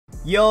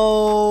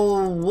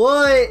Yo,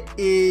 what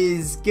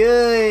is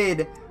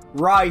good,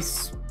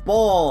 Rice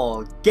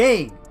Ball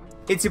Gang?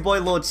 It's your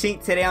boy Lil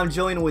Chink. Today I'm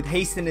joined with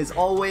Hasten as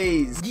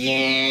always.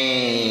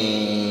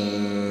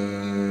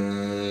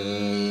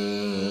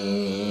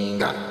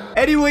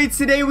 Anyway,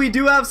 today we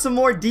do have some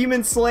more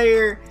Demon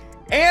Slayer.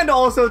 And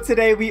also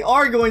today we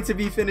are going to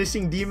be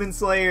finishing Demon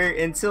Slayer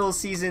until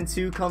season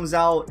 2 comes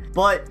out.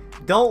 But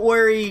don't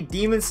worry,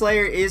 Demon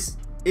Slayer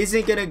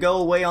isn't gonna go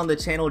away on the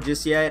channel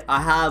just yet.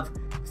 I have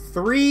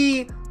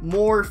 3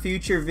 more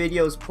future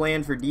videos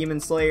planned for Demon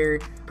Slayer.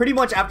 Pretty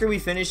much after we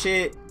finish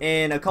it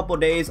in a couple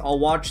days, I'll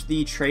watch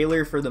the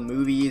trailer for the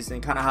movies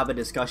and kind of have a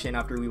discussion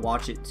after we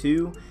watch it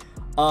too.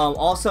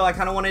 Also, I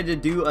kind of wanted to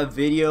do a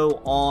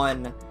video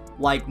on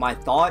like my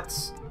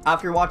thoughts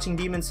after watching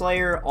Demon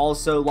Slayer.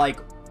 Also, like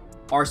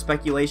our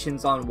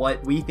speculations on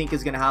what we think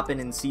is going to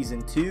happen in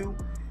season 2.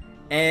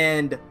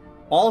 And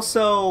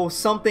also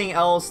something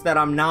else that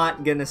I'm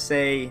not gonna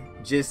say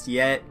just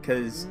yet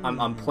because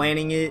I'm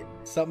planning it.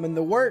 Something in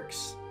the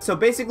works. So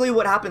basically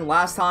what happened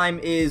last time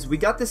is we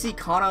got to see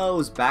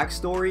Kanao's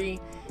backstory,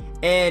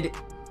 and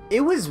it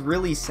was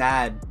really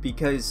sad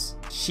because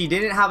she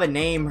didn't have a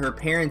name. Her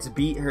parents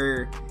beat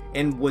her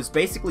and was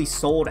basically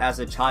sold as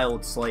a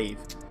child slave.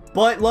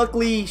 But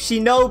luckily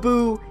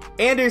Shinobu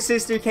and her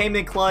sister came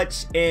in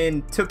clutch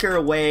and took her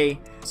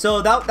away.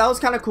 So that was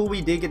kind of cool.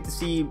 We did get to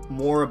see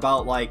more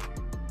about like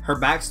her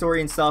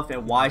backstory and stuff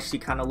and why she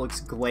kind of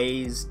looks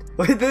glazed.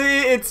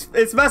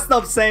 It's messed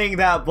up saying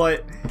that,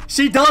 but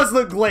she does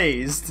look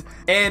glazed.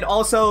 And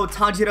also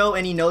Tanjiro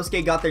and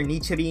Inosuke got their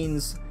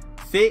Nichirins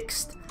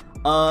fixed.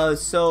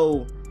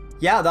 So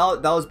yeah,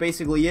 that was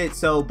basically it.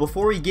 So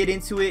before we get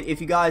into it,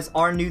 if you guys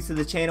are new to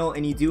the channel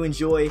and you do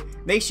enjoy,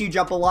 make sure you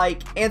drop a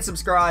like and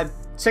subscribe.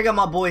 Check out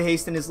my boy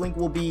Hasten. His link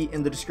will be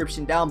in the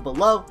description down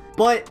below.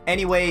 But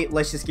anyway,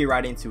 let's just get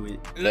right into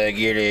it. Let's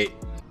get it.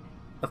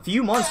 A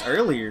few months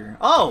earlier.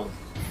 Oh.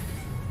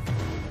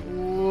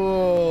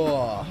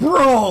 Whoa.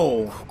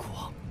 Bro.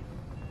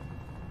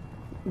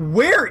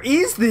 Where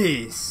is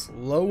this?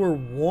 Lower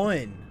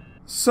 1.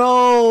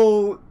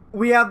 So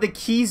we have the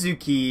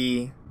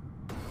Kizuki.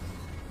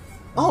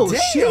 Oh, damn.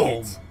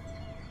 shit.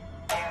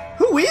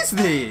 Who is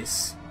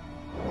this?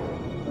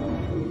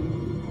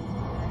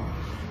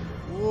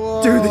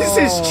 Whoa. Dude, this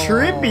is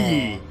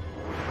trippy.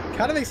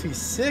 Kind of makes me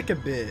sick a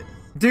bit.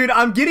 Dude,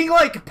 I'm getting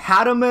like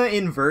Padma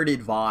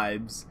inverted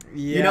vibes.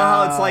 Yeah. You know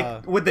how it's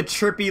like with the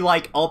trippy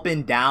like up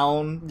and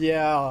down?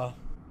 Yeah.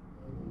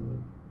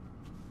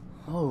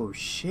 Oh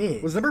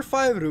shit. Was number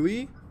 5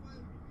 Rui?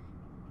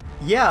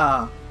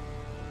 Yeah.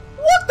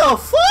 What the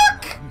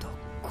fuck?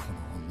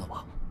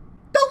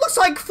 That looks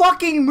like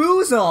fucking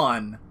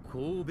Muzan.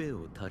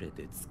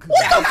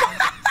 What the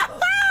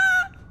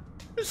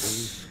fuck?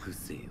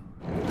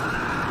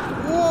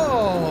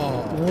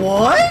 Whoa.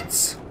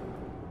 What?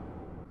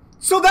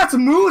 So that's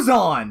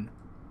Muzan.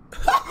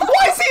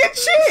 Why is he a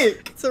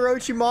chick? It's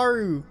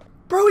Orochimaru.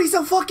 Bro, he's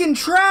a fucking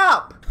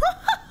trap.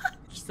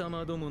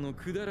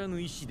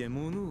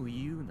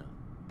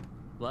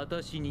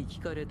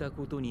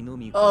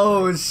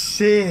 Oh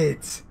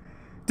shit.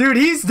 Dude,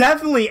 he's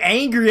definitely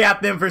angry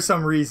at them for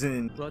some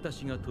reason. Dude,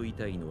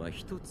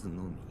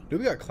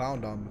 we got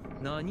clowned on.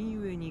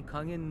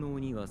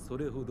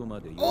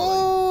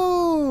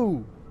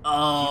 Oh!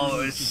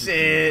 Oh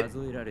shit.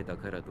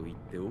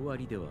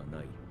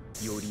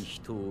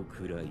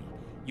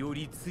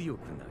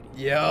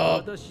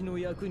 Yo.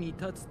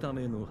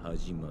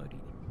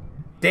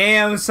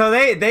 Damn, so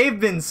they've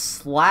been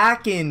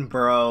slacking,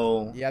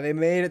 bro. Yeah, they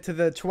made it to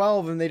the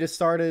 12 and they just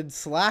started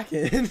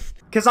slacking.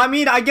 Cause I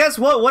mean, I guess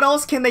what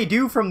else can they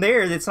do from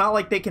there? It's not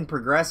like they can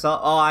progress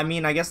up. Oh, I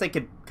mean, I guess they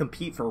could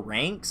compete for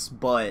ranks,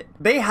 but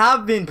they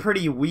have been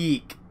pretty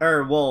weak.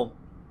 Or well,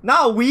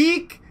 not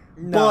weak,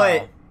 No.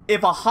 but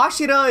if a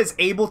Hashira is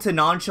able to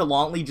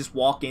nonchalantly just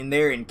walk in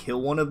there and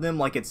kill one of them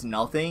like it's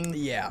nothing,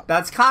 Yeah.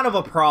 that's kind of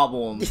a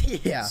problem.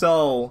 Yeah.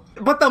 So,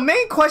 but the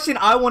main question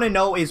I want to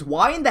know is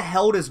why in the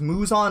hell does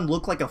Muzan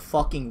look like a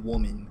fucking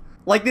woman?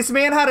 Like, this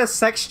man had a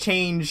sex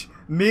change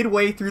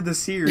midway through the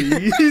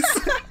series.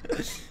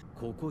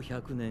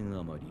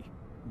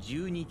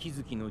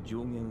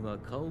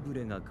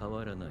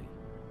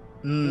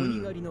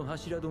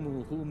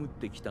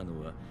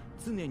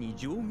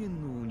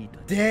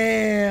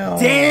 Damn.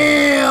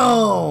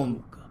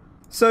 Damn.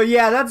 So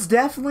yeah, that's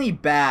definitely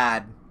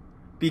bad.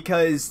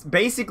 Because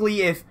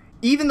basically if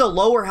even the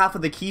lower half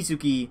of the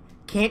Kizuki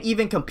can't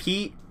even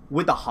compete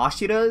with the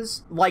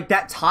Hashiras, like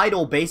that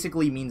title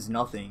basically means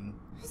nothing.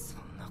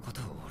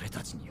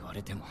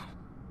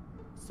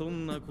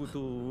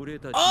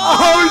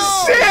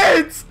 Oh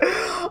shit!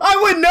 I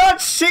would not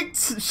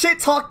shit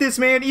talk this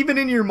man even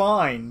in your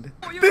mind.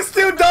 This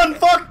dude done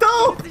fucked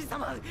up!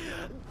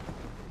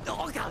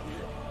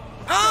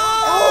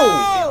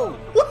 Oh!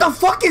 What the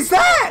fuck is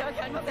that?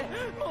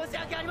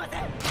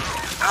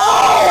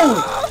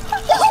 Oh!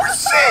 Oh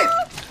shit!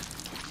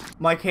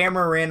 My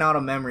camera ran out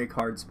of memory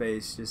card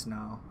space just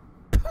now.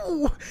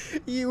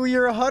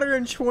 You're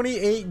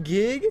 128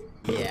 gig?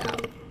 Yeah.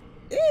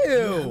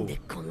 Ew.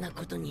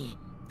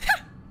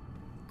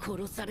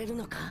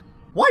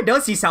 Why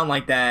does he sound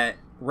like that?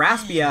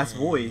 Raspy ass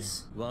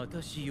voice. Muzan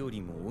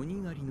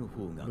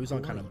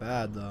kind of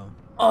bad though.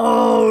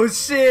 Oh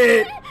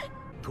shit!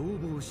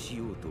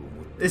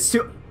 It's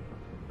too.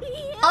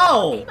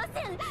 Oh!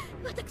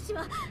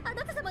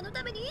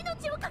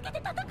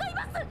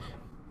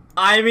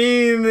 I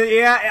mean,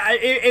 yeah,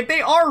 if they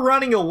are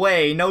running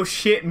away, no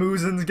shit,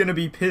 Muzan's gonna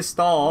be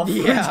pissed off.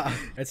 Yeah.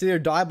 It's either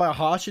die by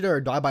Hashira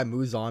or die by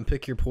Muzan.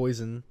 Pick your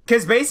poison.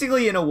 Because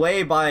basically, in a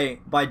way, by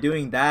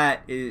doing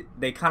that,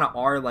 they kind of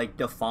are, like,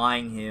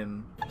 defying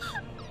him.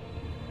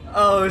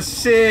 Oh,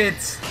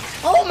 shit.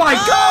 Oh, my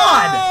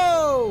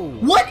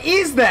God! What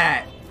is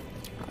that?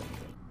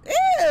 Ew.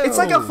 It's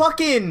like a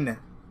fucking,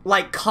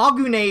 like,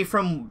 Kagune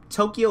from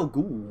Tokyo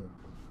Ghoul.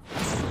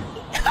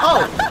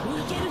 Oh!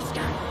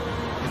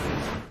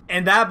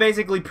 And that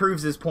basically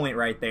proves his point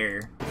right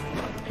there.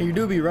 You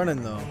do be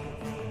running though.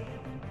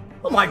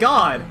 Oh my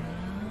God!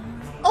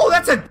 Oh,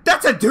 that's a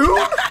dude!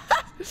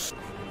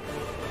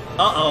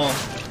 Uh-oh.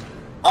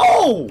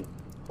 Oh!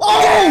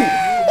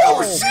 Oh!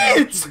 Oh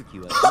shit!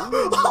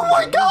 Oh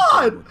my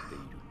God!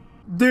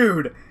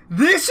 Dude,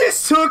 this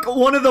just took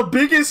one of the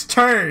biggest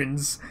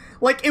turns.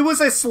 Like, it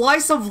was a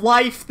slice of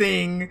life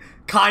thing,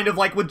 kind of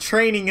like with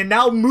training, and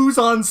now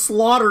Muzan's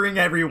slaughtering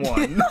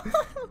everyone.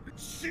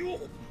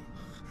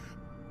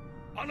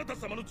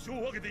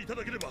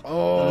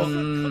 Oh.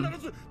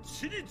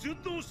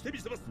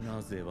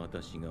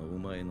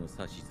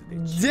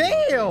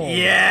 Damn!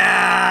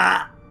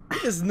 Yeah!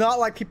 It's not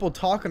like people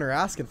talking or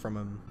asking from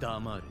him.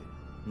 Damn!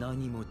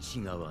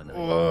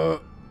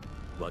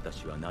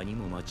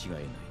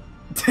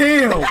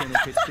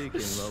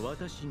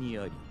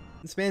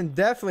 This man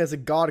definitely has a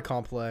god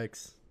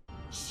complex.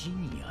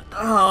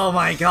 Oh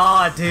my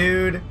God,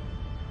 dude.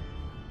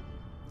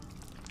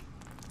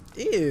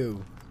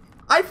 Ew.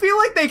 I feel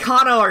like they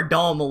kind of are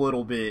dumb a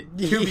little bit,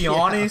 to be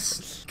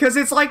honest. Because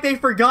it's like they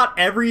forgot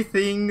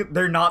everything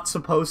they're not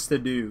supposed to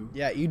do.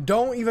 Yeah, you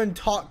don't even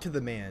talk to the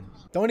man.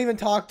 Don't even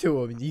talk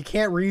to him. You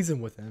can't reason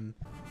with him.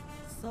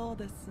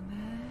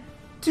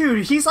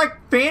 Dude, he's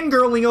like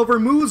fangirling over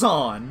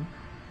Muzan.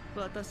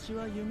 What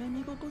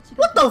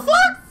the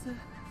fuck?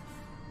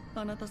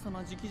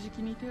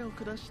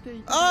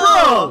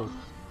 Oh!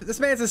 This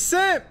man's a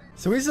simp!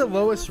 So he's the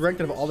lowest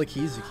ranked of all the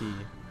Kizuki.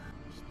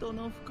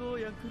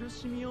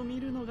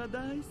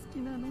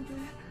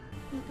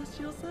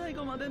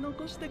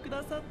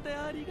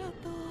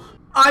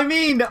 I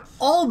mean,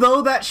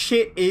 although that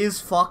shit is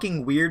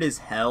fucking weird as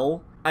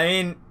hell, I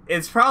mean,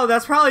 that's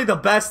probably the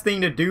best thing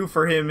to do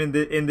for him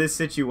in this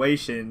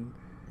situation.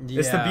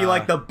 Yeah. Is to be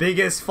like the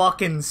biggest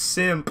fucking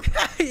simp.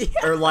 Yeah.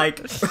 Or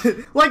like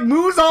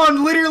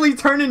Muzan literally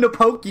turned into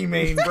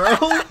Pokimane,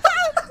 bro.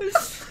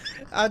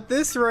 At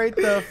this rate,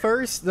 the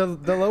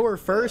lower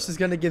first is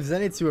gonna give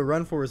Zenitsu a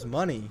run for his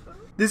money.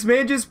 This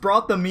man just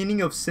brought the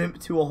meaning of simp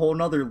to a whole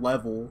nother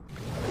level.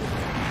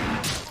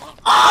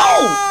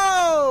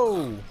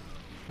 Oh!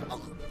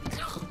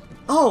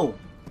 Oh!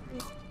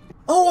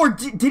 Oh, or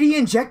did he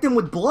inject him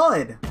with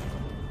blood?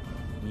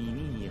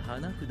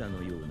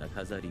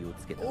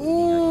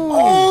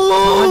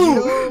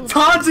 Oh!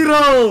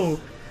 Tanjiro!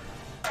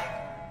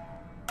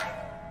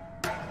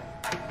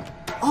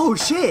 Oh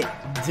shit!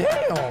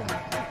 Damn!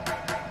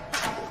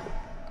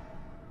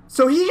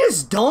 So he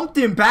just dumped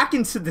him back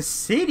into the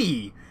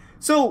city.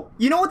 So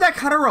you know what that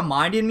kind of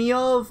reminded me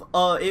of?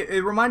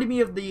 It reminded me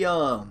of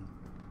the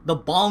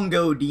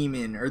bongo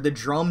demon or the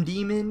drum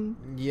demon.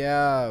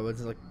 Yeah,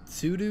 was it like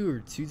Tsudu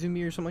or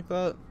Tsuzumi or something like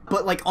that?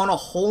 But like on a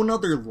whole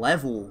nother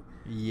level.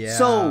 Yeah.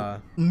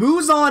 So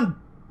Muzan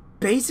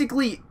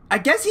basically, I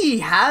guess he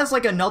has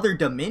like another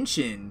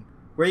dimension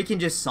where he can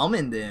just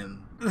summon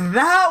them.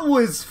 That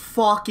was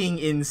fucking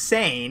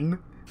insane.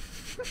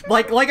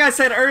 like I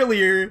said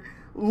earlier,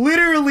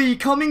 literally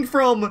coming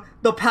from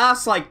the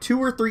past like 2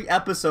 or 3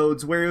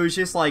 episodes where it was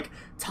just like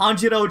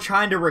Tanjiro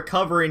trying to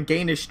recover and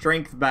gain his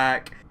strength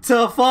back,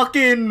 to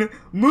fucking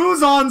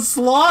Muzan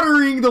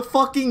slaughtering the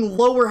fucking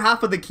lower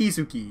half of the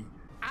Kizuki.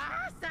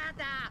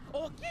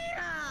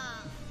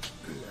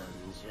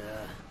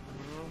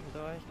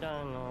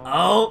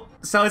 Oh,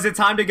 so is it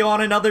time to go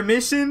on another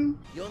mission?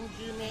 Ooh.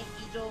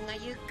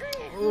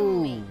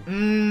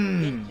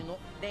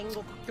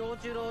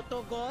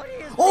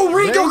 Oh,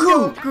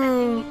 Rengoku!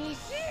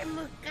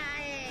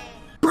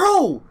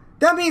 Bro,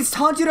 that means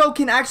Tanjiro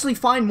can actually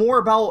find more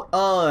about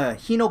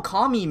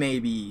Hinokami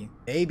maybe.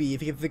 Maybe,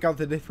 if you can figure out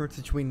the difference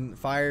between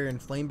fire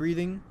and flame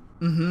breathing.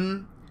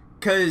 Mm-hmm.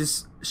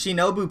 Cause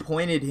Shinobu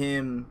pointed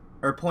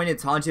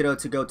Tanjiro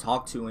to go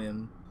talk to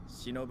him.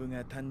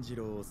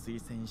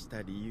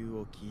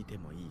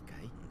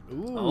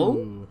 Ooh.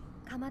 Oh?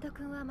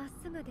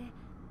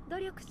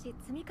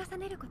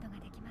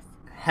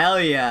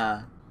 Hell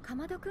yeah.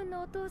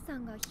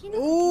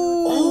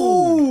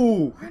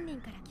 Ooh.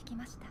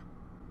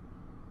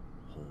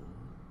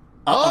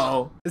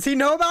 Uh-oh. Does he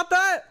know about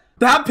that?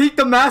 That piqued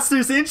the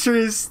master's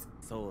interest.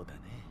 Ooh.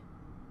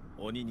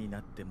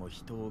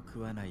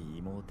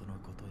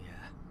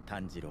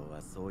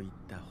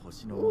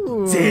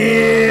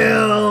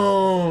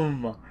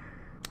 Damn.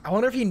 I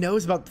wonder if he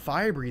knows about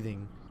fire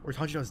breathing or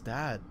Tanjiro's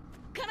dad.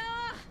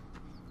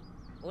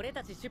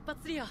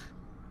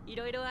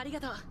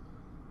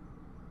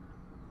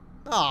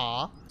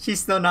 Aww. She's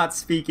still not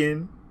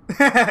speaking.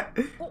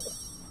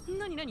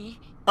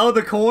 Oh,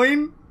 the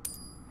coin?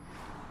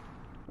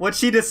 What's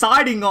she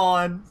deciding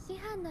on?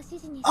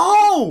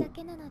 Oh!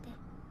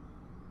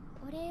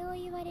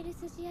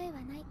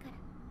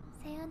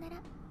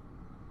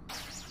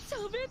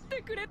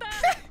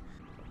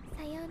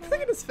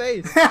 Look at his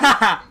face.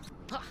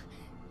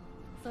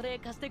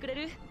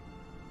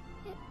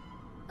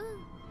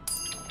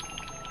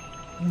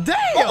 Damn!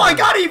 Oh my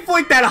god, he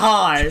flicked that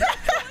high!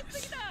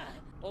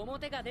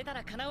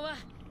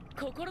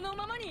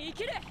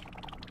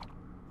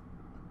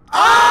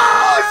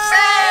 Oh shit!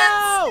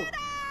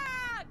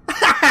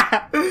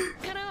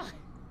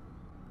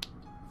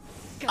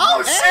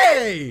 Oh shit!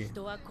 Hey!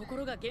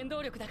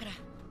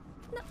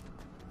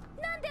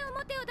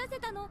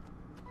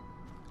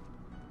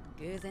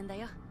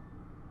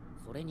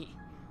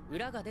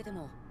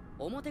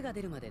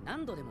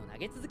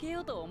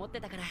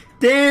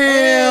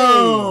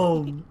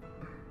 Damn!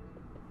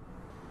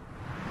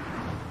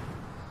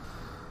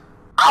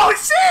 Oh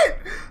shit!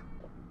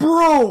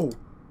 Bro!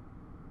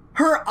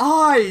 Her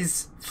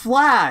eyes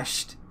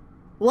flashed.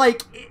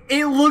 Like,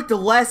 it looked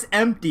less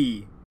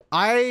empty.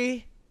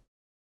 I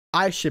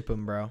ship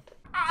him, bro.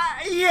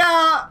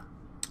 Yeah.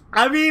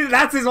 I mean,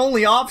 that's his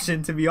only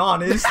option, to be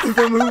honest,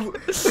 from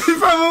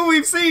who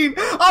we've seen.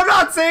 I'm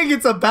not saying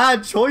it's a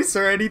bad choice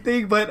or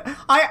anything, but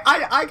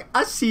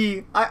I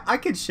see. I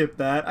could ship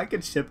that. I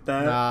could ship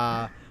that.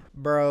 Nah,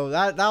 bro,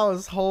 that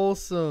was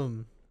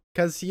wholesome.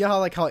 Cause you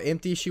know how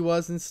empty she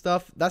was and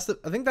stuff. I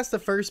think that's the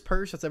first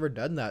person that's ever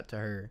done that to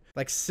her.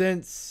 Like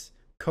since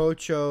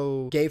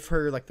Kocho gave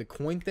her like the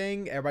coin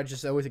thing, everybody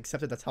just always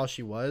accepted that's how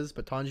she was.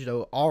 But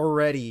Tanjiro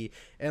already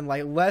in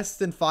like less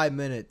than 5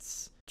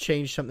 minutes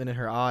changed something in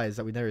her eyes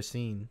that we've never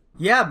seen.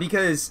 Yeah,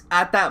 because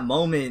at that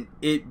moment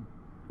it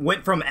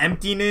went from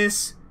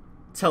emptiness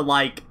to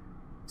like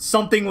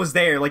something was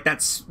there, like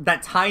that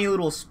tiny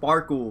little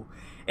sparkle.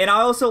 And I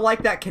also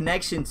like that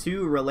connection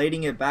too,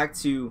 relating it back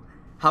to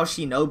how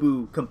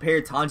Shinobu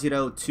compared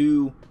Tanjiro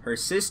to her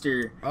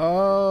sister.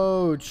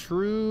 Oh,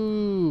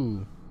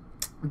 true.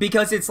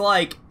 Because it's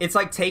like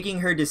taking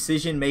her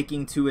decision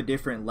making to a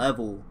different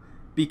level.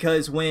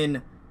 Because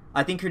when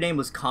I think her name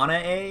was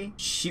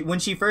Kanae, when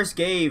she first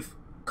gave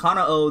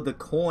Kanao the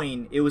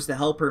coin, it was to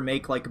help her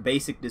make like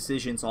basic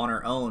decisions on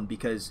her own,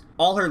 because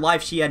all her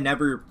life she had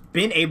never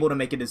been able to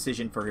make a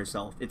decision for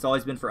herself. It's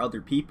always been for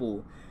other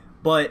people.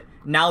 But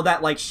now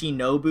that like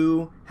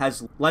Shinobu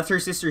has left her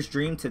sister's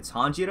dream to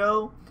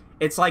Tanjiro,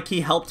 it's like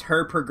he helped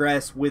her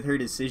progress with her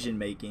decision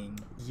making.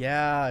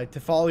 Yeah, to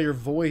follow your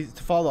voice,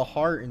 to follow the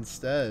heart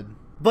instead.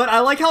 But I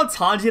like how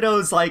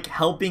Tanjiro's like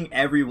helping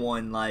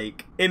everyone.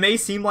 Like, it may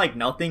seem like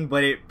nothing,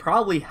 but it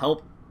probably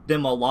helped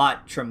them a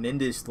lot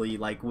tremendously,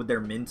 like with their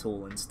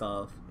mental and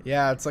stuff.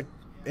 Yeah, it's like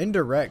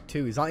indirect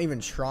too. He's not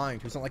even trying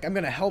to. He's not like, I'm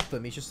gonna help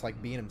them. He's just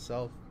like being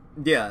himself.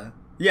 Yeah.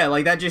 Yeah,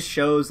 like that just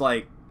shows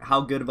like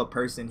how good of a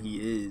person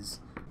he is.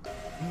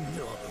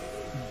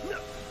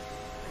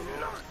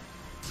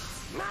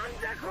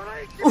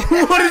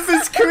 What is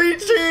this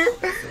creature?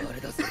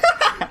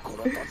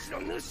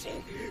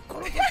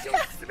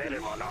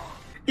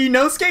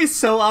 Inosuke is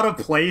so out of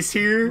place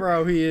here.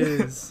 Bro, he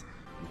is.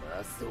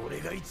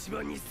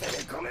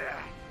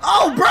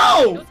 Oh,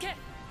 bro!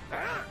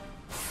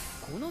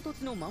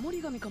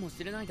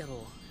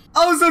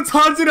 Oh, so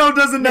Tanjiro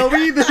doesn't know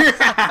either.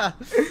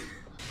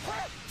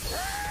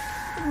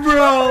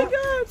 Bro.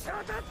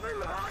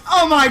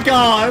 Oh my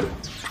god.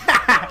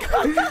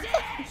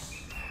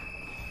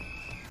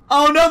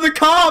 Oh no, the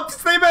cops!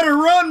 They better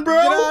run, bro!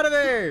 Get out of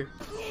there!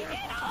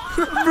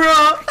 Bro! So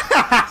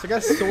I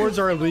guess swords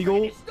are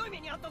illegal.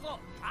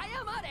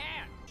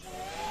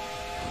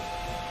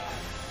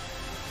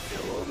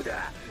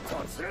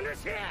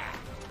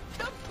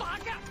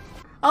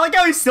 I like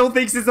how he still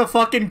thinks it's a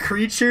fucking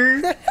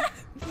creature.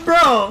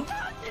 Bro!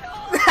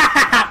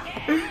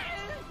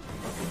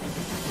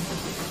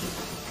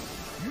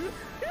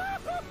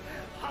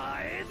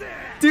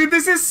 Dude,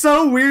 this is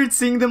so weird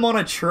seeing them on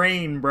a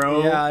train,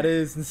 bro. Yeah, it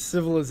is in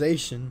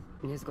civilization.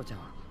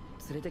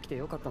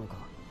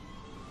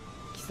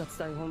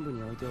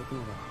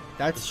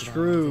 That's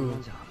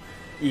true.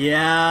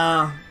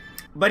 Yeah.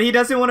 But he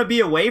doesn't want to be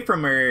away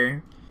from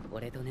her.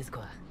 And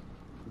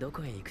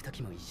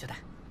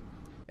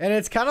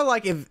it's kind of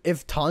like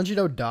if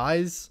Tanjiro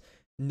dies,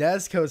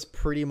 Nezuko's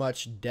pretty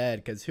much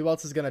dead, because who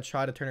else is going to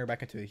try to turn her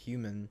back into a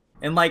human?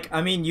 And like,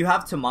 I mean, you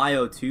have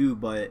Tamayo too,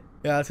 but...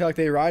 Yeah, it's kind of like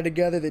they ride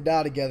together, they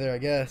die together, I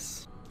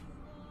guess.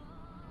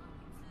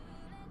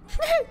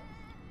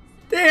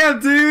 Damn,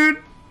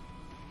 dude!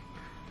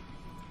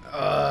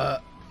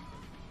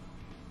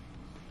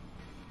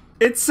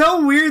 It's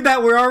so weird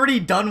that we're already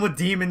done with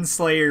Demon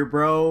Slayer,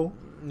 bro.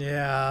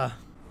 Yeah.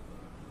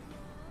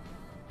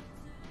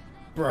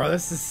 Bro,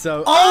 this is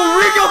so...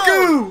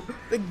 Oh, Rengoku!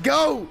 The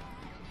GOAT!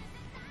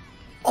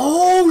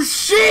 Oh,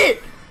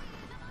 shit!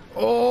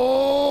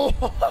 Oh!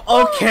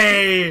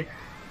 Okay.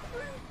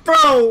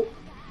 Bro,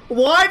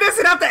 why does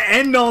it have to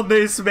end on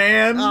this,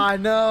 man? I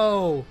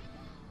know.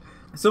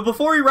 So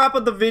before we wrap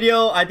up the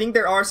video, I think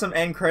there are some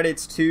end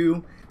credits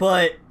too.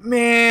 But,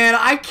 man,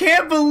 I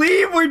can't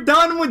believe we're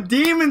done with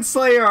Demon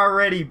Slayer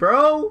already,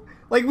 bro.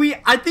 Like,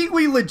 I think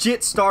we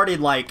legit started,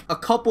 like, a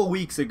couple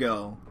weeks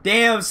ago.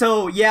 Damn,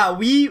 so, yeah,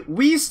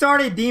 we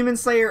started Demon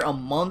Slayer a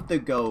month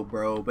ago,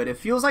 bro. But it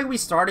feels like we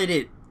started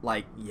it,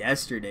 like,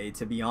 yesterday,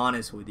 to be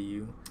honest with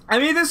you. I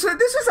mean, this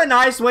is a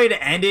nice way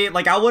to end it.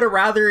 Like, I would have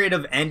rather it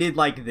have ended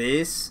like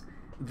this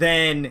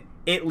than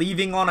it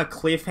leaving on a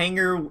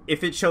cliffhanger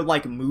if it showed,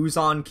 like,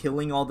 Muzan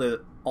killing all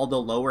the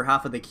lower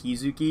half of the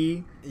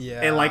Kizuki.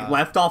 Yeah. And, like,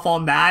 left off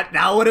on that.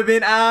 That would have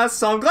been ass.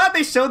 So I'm glad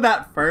they showed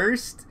that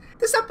first.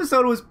 This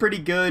episode was pretty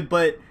good,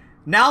 but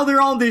now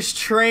they're on this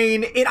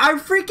train. And I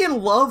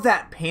freaking love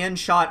that pan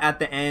shot at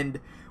the end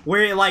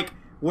where,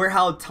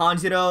 how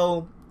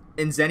Tanjiro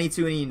and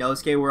Zenitsu and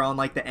Inosuke were on,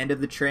 like, the end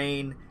of the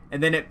train.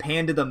 And then it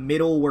panned to the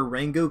middle where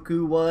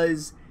Rengoku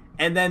was.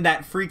 And then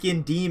that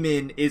freaking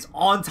demon is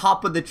on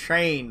top of the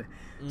train.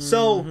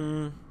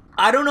 So,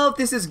 I don't know if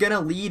this is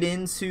gonna lead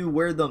into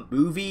where the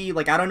movie...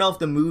 Like, I don't know if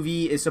the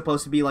movie is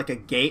supposed to be, like, a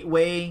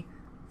gateway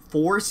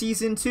for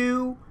Season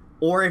 2.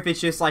 Or if it's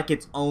just, like,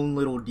 its own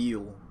little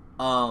deal.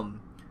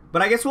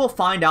 But I guess we'll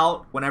find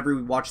out whenever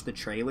we watch the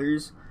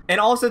trailers. And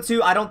also,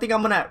 too, I don't think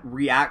I'm gonna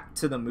react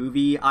to the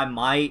movie. I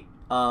might,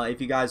 if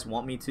you guys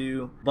want me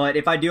to. But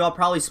if I do, I'll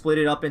probably split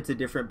it up into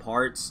different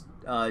parts.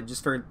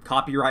 Just for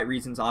copyright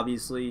reasons,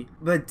 obviously.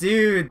 But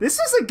dude, this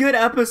was a good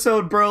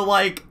episode, bro.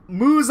 Like,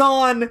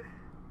 Muzan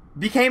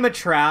became a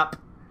trap,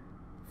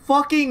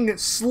 fucking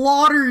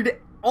slaughtered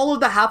all of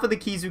the half of the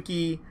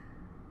Kizuki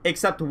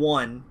except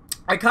one.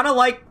 I kind of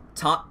like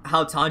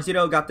how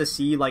Tanjiro got to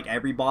see, like,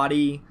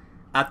 everybody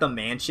at the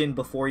mansion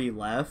before he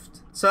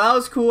left. So that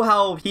was cool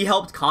how he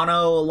helped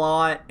Kano a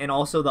lot, and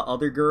also the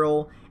other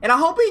girl. And I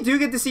hope we do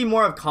get to see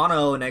more of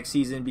Kano next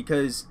season,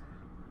 because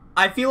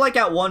I feel like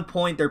at one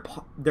point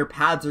their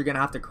paths are gonna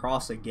have to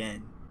cross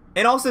again.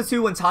 And also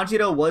too, when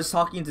Tanjiro was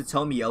talking to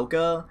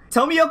Tomioka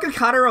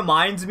kind of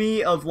reminds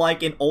me of,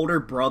 like, an older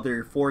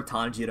brother for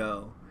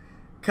Tanjiro,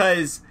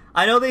 cause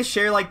I know they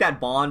share, like, that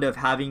bond of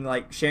having,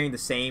 like, sharing the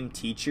same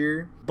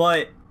teacher,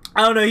 but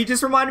I don't know, he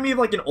just reminded me of,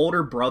 like, an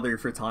older brother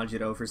for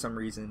Tanjiro for some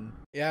reason.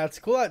 Yeah, it's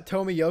cool that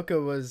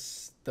Tomioka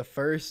was the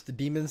first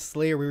Demon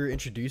Slayer we were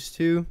introduced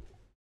to,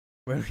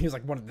 when he was,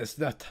 like, one of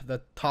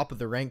the top of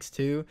the ranks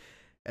too.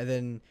 And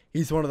then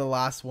he's one of the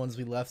last ones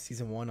we left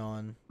season 1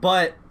 on.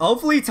 But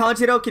hopefully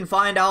Tanjiro can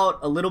find out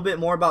a little bit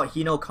more about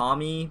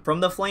Hinokami from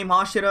the Flame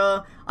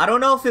Hashira. I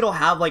don't know if it'll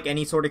have, like,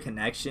 any sort of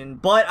connection,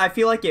 but I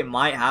feel like it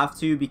might have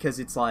to, because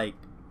it's like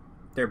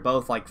they're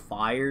both, like,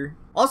 fire.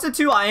 Also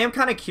too, I am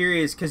kind of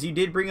curious because you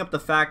did bring up the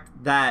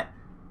fact that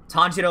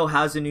Tanjiro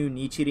has a new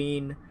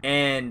Nichirin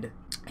and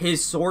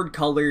his sword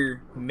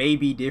color may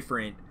be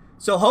different.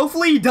 So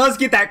hopefully he does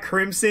get that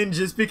crimson,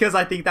 just because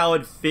I think that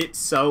would fit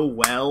so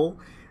well.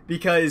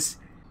 Because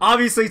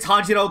obviously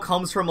Tanjiro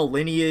comes from a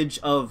lineage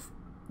of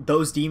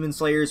those demon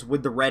slayers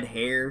with the red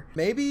hair.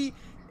 Maybe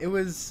it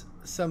was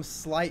some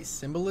slight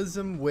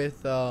symbolism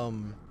with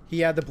he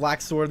had the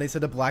black sword, and they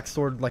said the black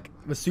sword, like,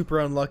 was super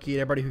unlucky,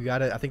 and everybody who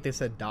got it, I think they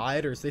said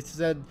died, or they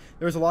said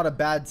there was a lot of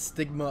bad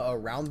stigma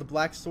around the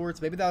black swords.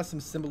 Maybe that was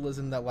some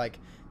symbolism that, like,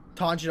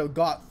 Tanjiro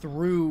got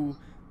through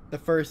the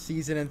first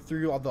season and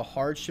through all the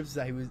hardships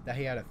that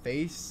he had to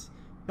face.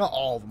 Not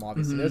all of them,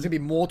 obviously. There's gonna be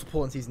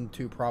multiple in season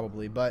 2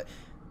 probably, but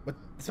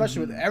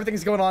especially with everything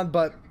that's going on,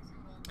 but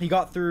he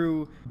got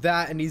through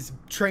that, and he's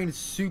trained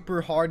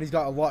super hard, and he's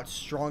got a lot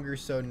stronger,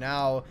 so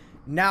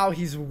now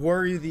he's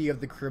worthy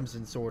of the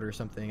Crimson Sword or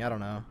something. I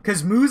don't know.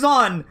 Because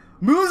Muzan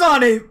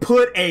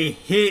put a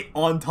hit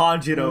on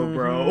Tanjiro,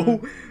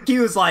 bro. He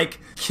was like,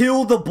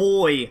 kill the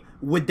boy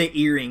with the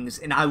earrings,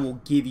 and I will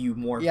give you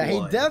more blood.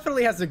 Yeah, he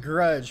definitely has a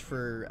grudge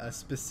for a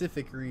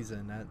specific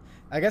reason.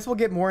 I guess we'll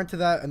get more into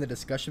that in the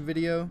discussion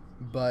video,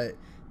 but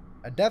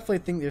I definitely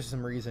think there's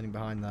some reasoning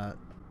behind that.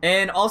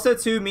 And also,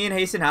 too, me and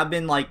Hasten have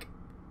been, like,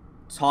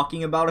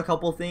 talking about a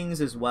couple things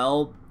as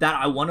well that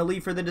I want to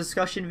leave for the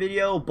discussion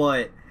video,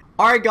 but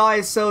alright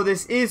guys, so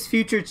this is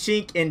Future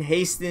Chink and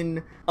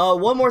Hasten.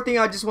 One more thing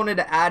I just wanted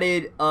to add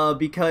it,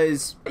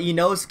 because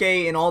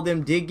Inosuke and all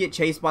them did get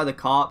chased by the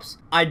cops.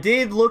 I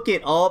did look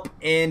it up,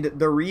 and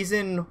the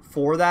reason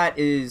for that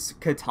is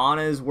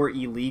katanas were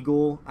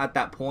illegal at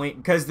that point,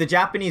 because the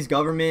Japanese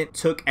government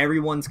took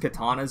everyone's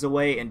katanas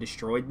away and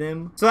destroyed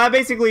them. So that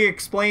basically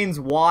explains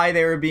why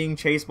they were being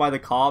chased by the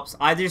cops.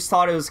 I just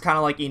thought it was kind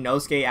of like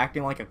Inosuke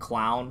acting like a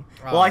clown.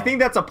 Well, I think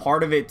that's a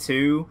part of it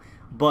too.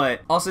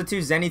 But also too,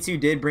 Zenitsu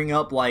did bring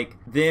up, like,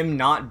 them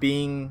not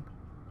being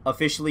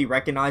officially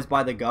recognized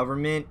by the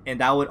government, and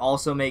that would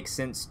also make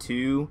sense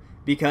too,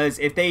 because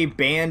if they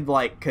banned,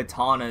 like,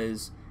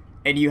 katanas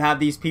and you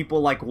have these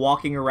people, like,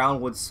 walking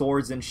around with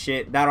swords and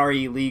shit that are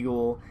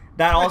illegal,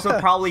 that also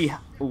probably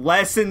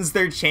lessens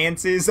their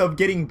chances of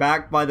getting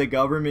backed by the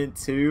government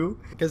too,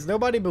 because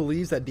nobody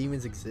believes that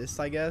demons exist.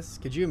 I guess,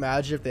 could you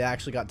imagine if they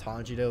actually got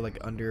Tanjiro, like,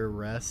 under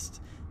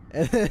arrest?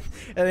 And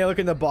they look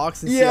in the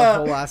box and see a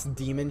whole ass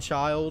demon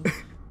child.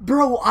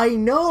 Bro, I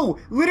know.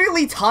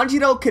 Literally,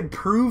 Tanjiro could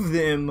prove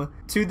them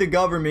to the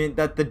government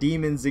that the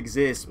demons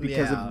exist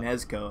because of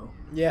Nezuko.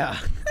 Yeah.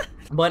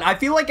 But I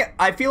feel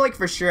like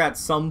for sure at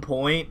some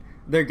point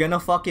they're gonna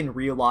fucking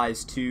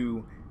realize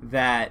too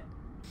that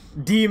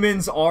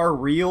demons are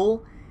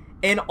real.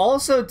 And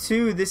also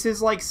too, this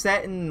is like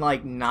set in like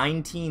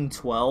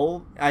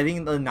 1912. I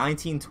think the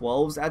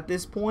 1912s at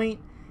this point.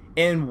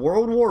 And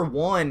World War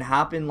I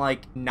happened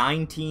like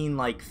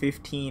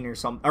 1915 or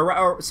something,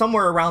 or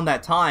somewhere around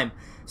that time.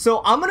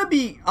 So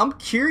I'm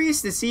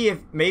curious to see if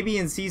maybe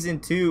in season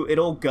 2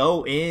 it'll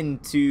go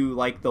into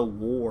like the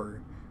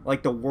war,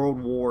 like the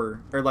World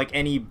War, or like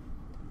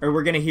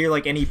we're gonna hear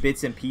like any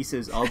bits and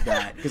pieces of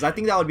that, because I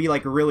think that would be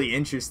like really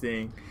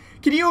interesting.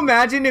 Can you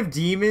imagine if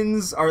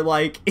demons are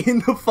like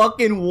in the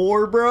fucking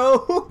war, bro?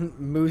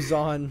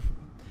 Muzan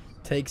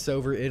takes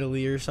over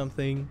Italy or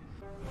something.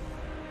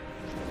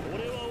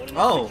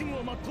 Oh,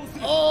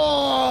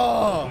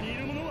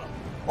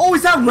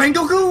 is that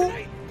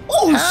Rengoku?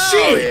 Oh, hell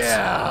shit!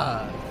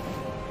 Yeah.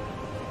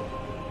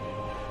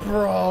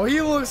 Bro,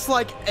 he looks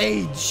like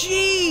a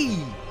G.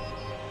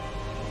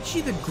 Is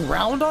she the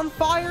ground on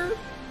fire?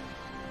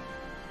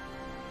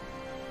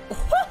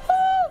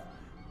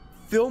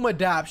 Film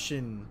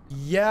adaptation.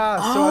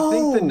 Yeah, so I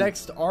think the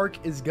next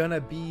arc is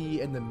gonna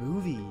be in the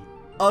movie.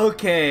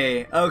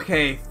 Okay,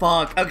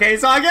 fuck. Okay,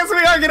 so I guess we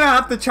are gonna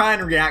have to try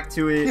and react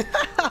to it.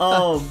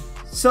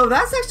 So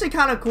that's actually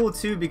kind of cool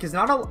too, because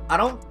I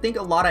don't think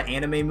a lot of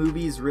anime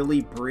movies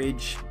really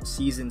bridge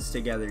seasons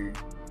together.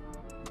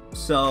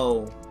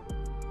 So,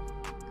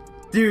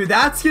 dude,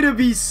 that's gonna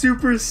be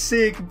super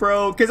sick,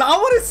 bro. Because I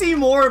want to see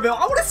more of it.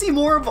 I want to see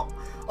more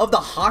of the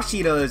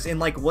Hashiras and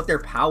like what their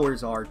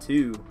powers are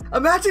too.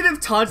 Imagine if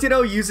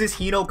Tanjiro uses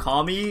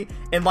Hinokami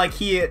and like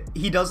he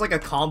does like a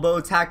combo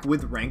attack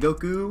with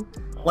Rengoku,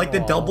 like the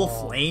double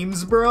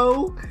flames,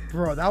 bro.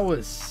 Bro, that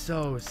was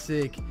so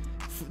sick.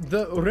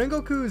 The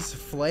Rengoku's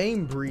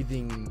flame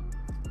breathing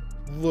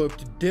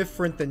looked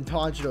different than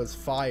Tanjiro's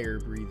fire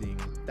breathing.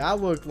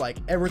 That looked like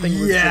everything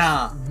was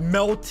just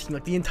melting,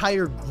 like the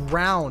entire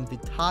ground, the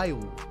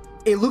tile.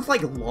 It looked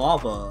like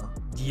lava.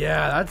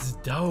 Yeah, that's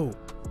dope.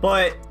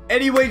 But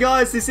anyway,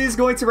 guys, this is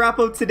going to wrap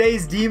up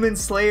today's Demon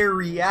Slayer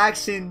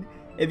reaction.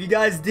 If you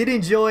guys did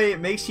enjoy it,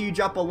 make sure you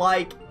drop a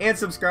like and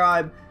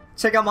subscribe.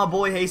 Check out my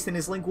boy Hasten.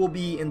 His link will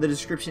be in the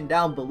description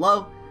down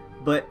below.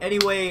 But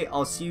anyway,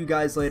 I'll see you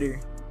guys later.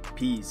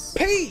 Peace.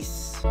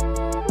 Peace.